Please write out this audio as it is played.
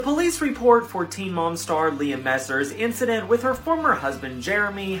The police report for Teen Mom star Leah Messer's incident with her former husband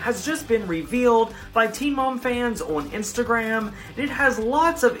Jeremy has just been revealed by Teen Mom fans on Instagram, and it has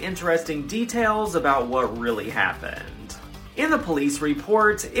lots of interesting details about what really happened. In the police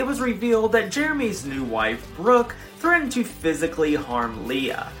report, it was revealed that Jeremy's new wife, Brooke, threatened to physically harm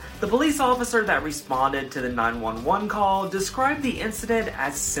Leah. The police officer that responded to the 911 call described the incident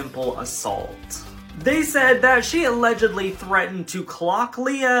as simple assault. They said that she allegedly threatened to clock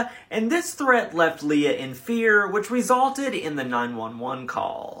Leah, and this threat left Leah in fear, which resulted in the 911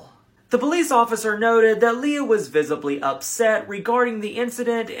 call. The police officer noted that Leah was visibly upset regarding the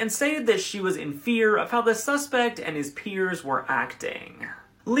incident and stated that she was in fear of how the suspect and his peers were acting.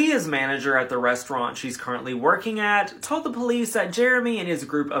 Leah's manager at the restaurant she's currently working at told the police that Jeremy and his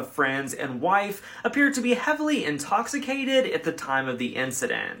group of friends and wife appeared to be heavily intoxicated at the time of the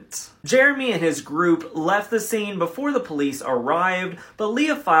incident. Jeremy and his group left the scene before the police arrived, but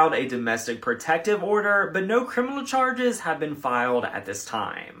Leah filed a domestic protective order, but no criminal charges have been filed at this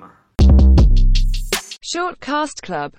time. Short Cast Club